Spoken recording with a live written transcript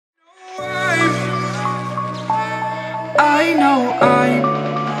now I'm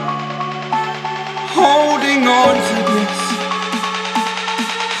holding on to this,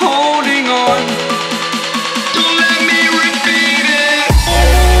 holding on. Don't let me repeat it.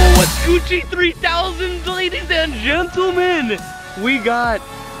 Oh, it's Gucci 3000, ladies and gentlemen. We got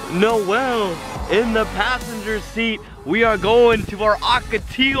Noel in the passenger seat. We are going to our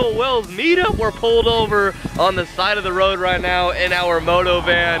Ocotillo Wells meetup. We're pulled over on the side of the road right now in our moto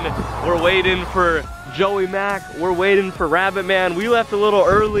van. We're waiting for Joey Mac. We're waiting for Rabbit Man. We left a little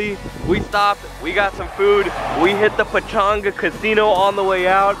early. We stopped, we got some food. We hit the Pachanga Casino on the way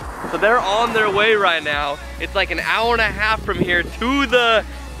out. So they're on their way right now. It's like an hour and a half from here to the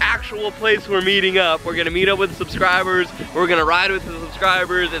actual place we're meeting up. We're gonna meet up with subscribers. We're gonna ride with the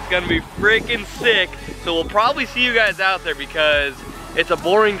subscribers. It's gonna be freaking sick. So we'll probably see you guys out there because it's a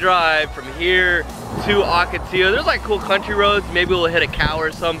boring drive from here to Ocotillo. There's like cool country roads. Maybe we'll hit a cow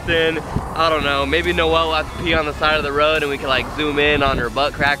or something. I don't know. Maybe Noelle will have to pee on the side of the road and we can like zoom in on her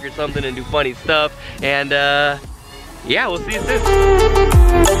butt crack or something and do funny stuff. And yeah, we'll see you soon.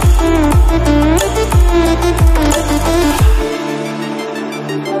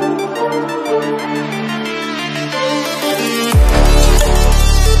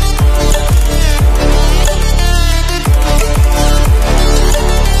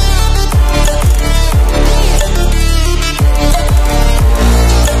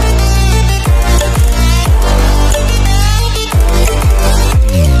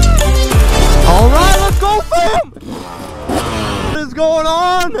 Going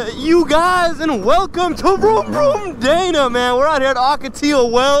on, you guys, and welcome to VroomVroomDana, man. We're out here at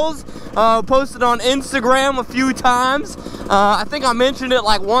Ocotillo Wells. Posted on Instagram a few times. I think I mentioned it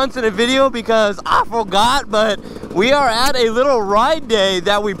like once in a video because I forgot, but we are at a little ride day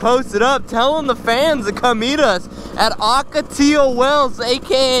that we posted up telling the fans to come meet us at Ocotillo Wells,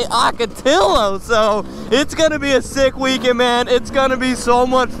 aka Ocotillo. So it's gonna be a sick weekend, man. It's gonna be so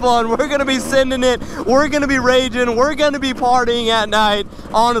much fun. We're gonna be sending it. We're gonna be raging. We're gonna be partying at night.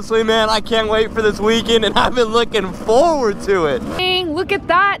 Honestly, man, I can't wait for this weekend, and I've been looking forward to it. Look at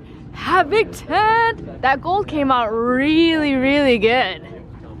that Havoc tent. That gold came out really, really good.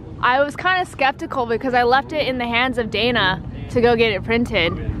 I was kind of skeptical because I left it in the hands of Dana to go get it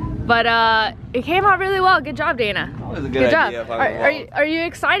printed, but it came out really well. Good job, Dana. That was a good idea. Are you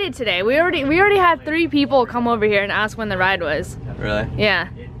excited today? We already had 3 people come over here and ask when the ride was. Really? Yeah.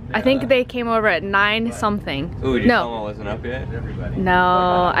 I think they came over at 9 something. Ooh, did you tell them I wasn't up yet?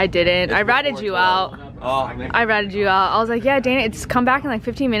 No, I didn't. I ratted you out. Oh, I ratted you out. I was like, yeah, Dana, it's come back in like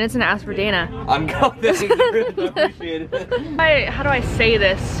 15 minutes and ask for Dana. I'm going. I really appreciate it. How do I say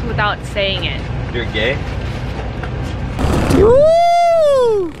this without saying it? You're gay?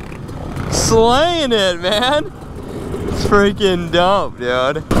 Woo! Slaying it, man. It's freaking dope,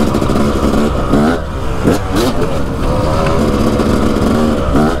 dude.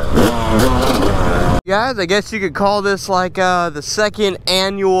 Guys, I guess you could call this like the 2nd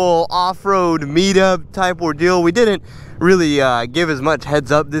annual off-road meetup type ordeal. We didn't really give as much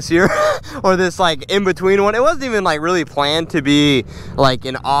heads up this year or this like in-between one. It wasn't even like really planned to be like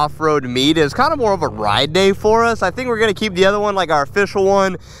an off-road meet. It was kind of more of a ride day for us. I think we're gonna keep the other one like our official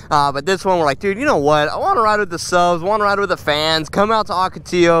one, but this one we're like, dude, you know what? I want to ride with the subs, want to ride with the fans. Come out to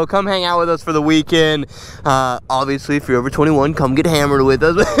Ocotillo, come hang out with us for the weekend. Obviously, if you're over 21, come get hammered with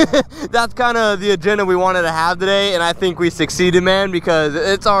us. That's kind of the agenda we wanted to have today, and I think we succeeded, man, because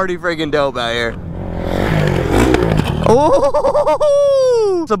it's already freaking dope out here.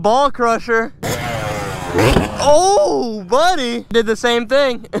 Oh, it's a ball crusher. Oh, buddy. Did the same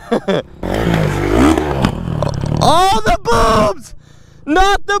thing. Oh, the boobs.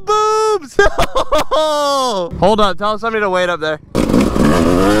 Not the boobs. No. Hold up. Tell somebody to wait up there.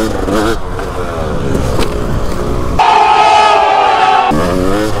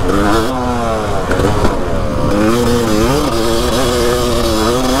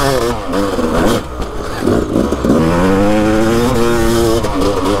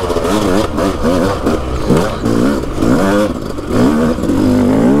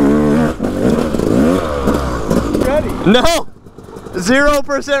 No,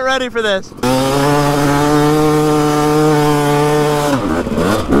 0% ready for this.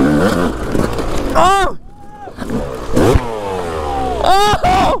 Oh!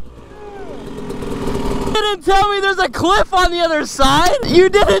 Oh! You didn't tell me there's a cliff on the other side. You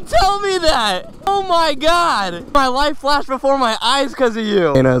didn't tell me that. Oh my God. My life flashed before my eyes because of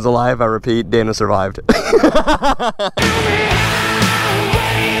you. Dana is alive, I repeat, Dana survived.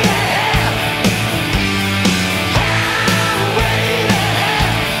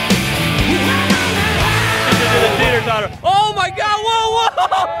 Oh my God, whoa, whoa!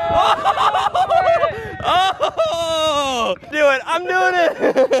 Oh, do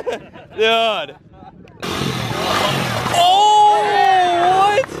Dude. Oh,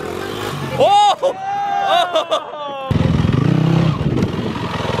 what? Oh!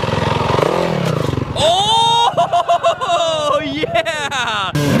 Oh! Oh,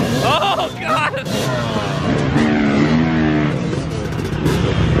 yeah! Oh, God!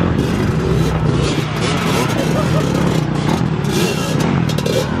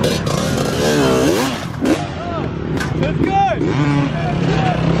 That's good!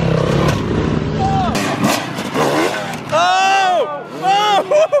 Oh! Oh!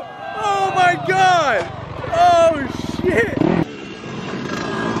 Oh my God! Oh shit!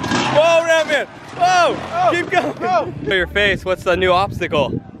 Whoa, Ratman! Whoa! Keep going! Show your face, what's the new obstacle?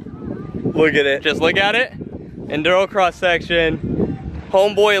 Look at it. Just look at it. Enduro cross section.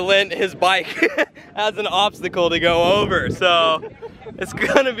 Homeboy lent his bike as an obstacle to go over, so it's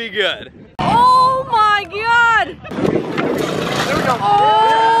gonna be good. Oh my God! There we go.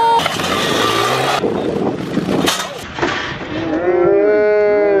 Oh!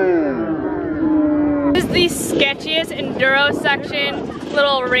 This is the sketchiest enduro section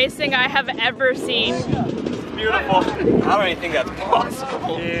little racing I have ever seen. Beautiful. I don't even think that's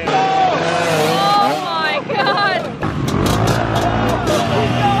possible. Yeah. Oh my God!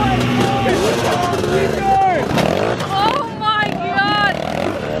 Oh my God!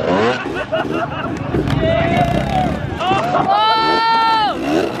 Oh!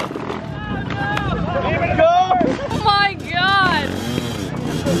 Oh my God!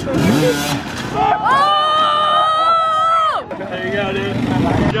 Oh! There you go, dude.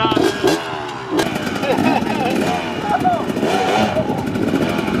 Good job, dude.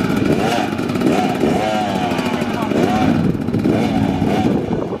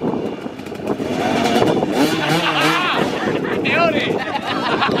 Nailed it.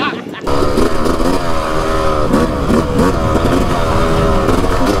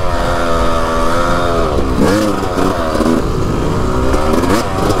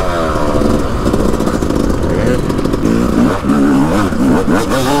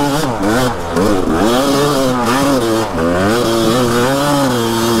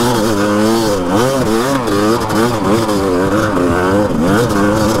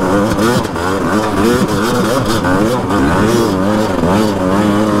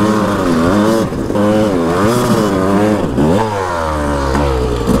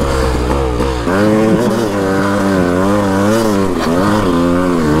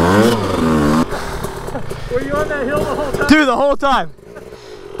 Dude, the whole time.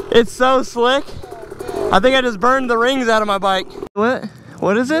 It's so slick. I think I just burned the rings out of my bike. What?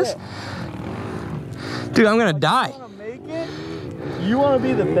 What is this? Dude, I'm gonna die. You wanna make it? You wanna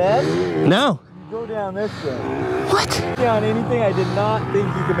be the best? No. You go down this way. What? Down anything I did not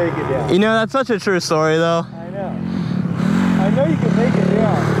think you could make it down. You know, that's such a true story though. I know. I know you can make it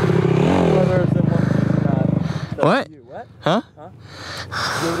down. Whether it's in one piece or not. That's What? You. What? Huh?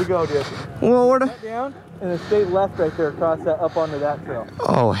 Give it a go, dude. Well, where the... Down and then stay left right there across that up onto that trail.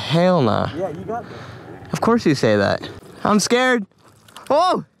 Oh, hell nah. Yeah, you got this. Of course you say that. I'm scared.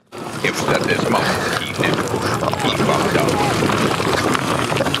 Oh! It was at this moment that he knew he fucked up.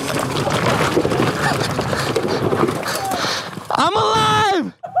 I'm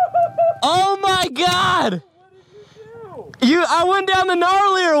alive! Oh my God! I went down the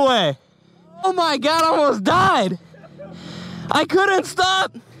gnarlier way. Oh my God, I almost died. I couldn't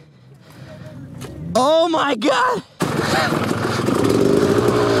stop. Oh my God.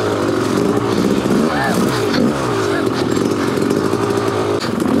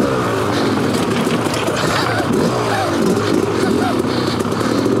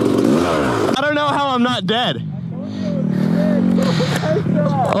 I don't know how I'm not dead.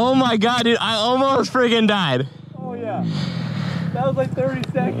 Oh my God, dude, I almost freaking died. Oh yeah. That was like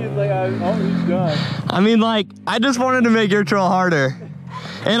 30 seconds, like oh, he's done. I mean, like, I just wanted to make your trail harder.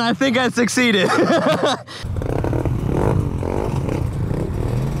 And I think I succeeded.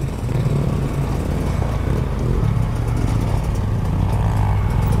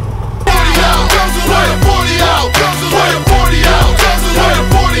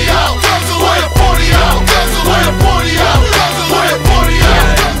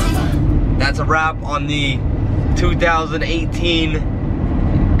 That's a wrap on the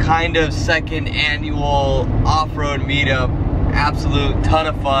 2018 kind of second annual off-road meetup. Absolute ton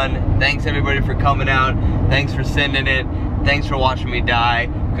of fun. Thanks everybody for coming out. Thanks for sending it. Thanks for watching me die.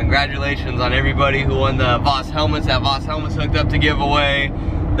 Congratulations on everybody who won the Voss Helmets that Voss Helmets hooked up to give away.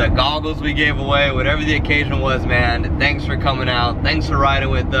 The goggles we gave away, whatever the occasion was, man. Thanks for coming out. Thanks for riding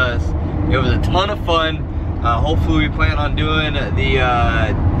with us. It was a ton of fun. Hopefully we plan on doing the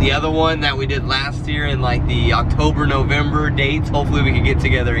the other one that we did last year in like the October, November dates. Hopefully we can get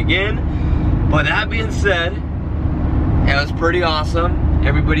together again. But that being said, it was pretty awesome.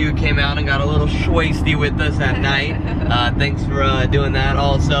 Everybody who came out and got a little schwasty with us that night. Thanks for doing that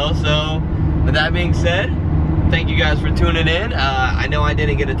also. So, with that being said, thank you guys for tuning in. I know I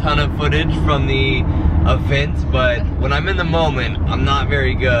didn't get a ton of footage from the events, but when I'm in the moment, I'm not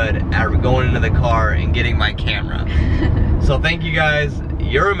very good at going into the car and getting my camera. So thank you guys.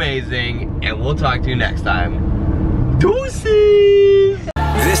 You're amazing, and we'll talk to you next time. Deuces!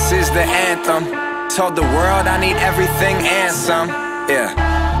 This is the anthem. Told the world I need everything and some. Yeah,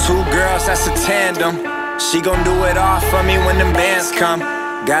 2 girls, that's a tandem. She gon' do it all for me when them bands come.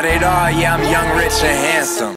 Got it all, yeah, I'm young, rich, and handsome.